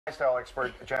Lifestyle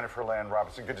expert Jennifer Lynn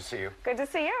Robinson, good to see you. Good to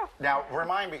see you. Now,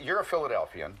 remind me, you're a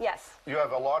Philadelphian. Yes. You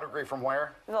have a law degree from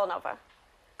where? Villanova.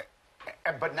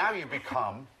 But now you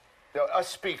become a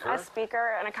speaker. A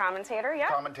speaker and a commentator, yeah.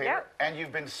 Commentator. Yep. And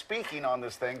you've been speaking on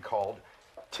this thing called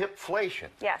tipflation.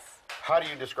 Yes. How do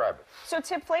you describe it? So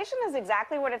tipflation is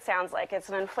exactly what it sounds like. It's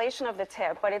an inflation of the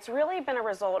tip, but it's really been a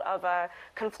result of a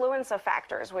confluence of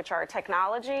factors, which are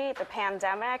technology, the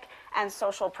pandemic, and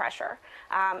social pressure.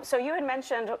 So you had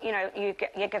mentioned, you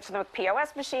get to the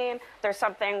POS machine. There's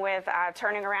something with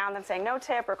turning around and saying no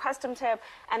tip or custom tip,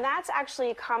 and that's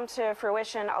actually come to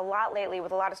fruition a lot lately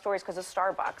with a lot of stories because of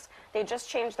Starbucks. They just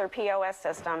changed their POS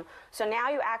system, so now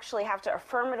you actually have to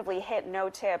affirmatively hit no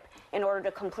tip in order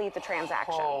to complete the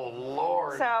transaction. Oh,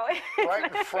 Lord. So right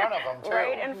in front of them, too.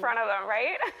 Right in front of them,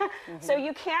 right? So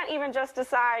you can't even just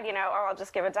decide, oh, I'll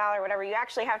just give $1 or whatever. You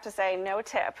actually have to say no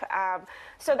tip.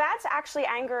 So that's actually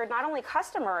angered not only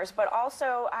customers, but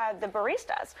also the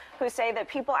baristas, who say that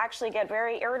people actually get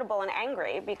very irritable and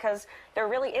angry because there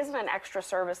really isn't an extra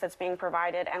service that's being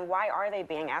provided, and why are they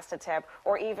being asked to tip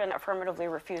or even affirmatively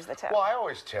refuse the tip? Well, I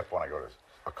always tip when I go to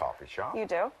a coffee shop. You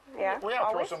do? Yeah. We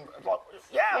have to throw some,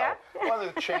 yeah.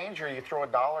 Whether the change or you throw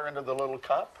 $1 into the little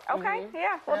cup. Okay,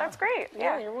 yeah. Well, that's great.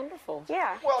 Yeah, you're wonderful.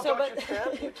 Yeah. Well, so, don't you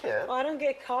tip? You tip. Well, I don't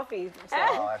get coffee, so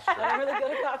that's true. I don't really go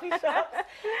to coffee shops.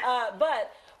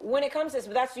 But when it comes to this,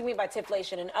 that's what you mean by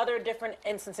tipflation. In other different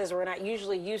instances, we're not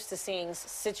usually used to seeing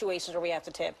situations where we have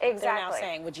to tip. Exactly. They're now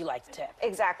saying, would you like to tip?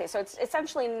 Exactly. So it's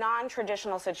essentially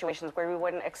non-traditional situations where we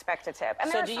wouldn't expect to tip. And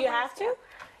so do you have to?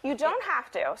 You don't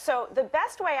have to. So the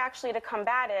best way actually to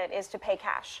combat it is to pay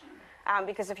cash.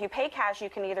 Because if you pay cash, you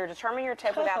can either determine your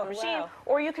tip without the machine,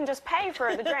 or you can just pay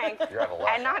for the drink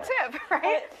and not tip,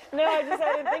 right? No, I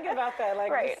didn't think about that.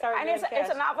 Like, right. And it's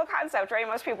a novel concept, right?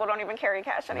 Most people don't even carry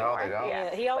cash anymore. No, they don't.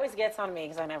 Yeah. He always gets on me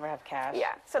because I never have cash.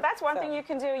 Yeah. So that's one thing you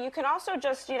can do. You can also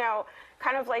just,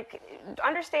 kind of like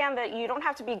understand that you don't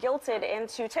have to be guilted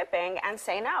into tipping and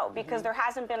say no, because there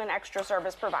hasn't been an extra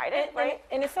service provided, right?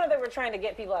 And it's not that we're trying to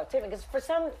get people out tipping, because for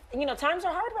some, times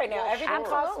are hard right now. Well, everything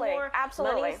costs more.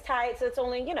 Absolutely. Money's tight, so it's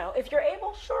only, if you're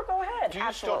able, sure, go ahead. Do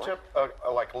you still tip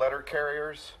like letter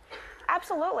carriers?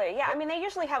 Absolutely, yeah. I mean, they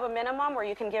usually have a minimum where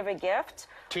you can give a gift.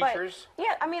 Teachers? But,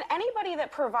 yeah, I mean, anybody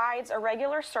that provides a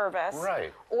regular service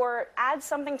or adds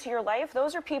something to your life,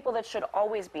 those are people that should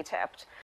always be tipped.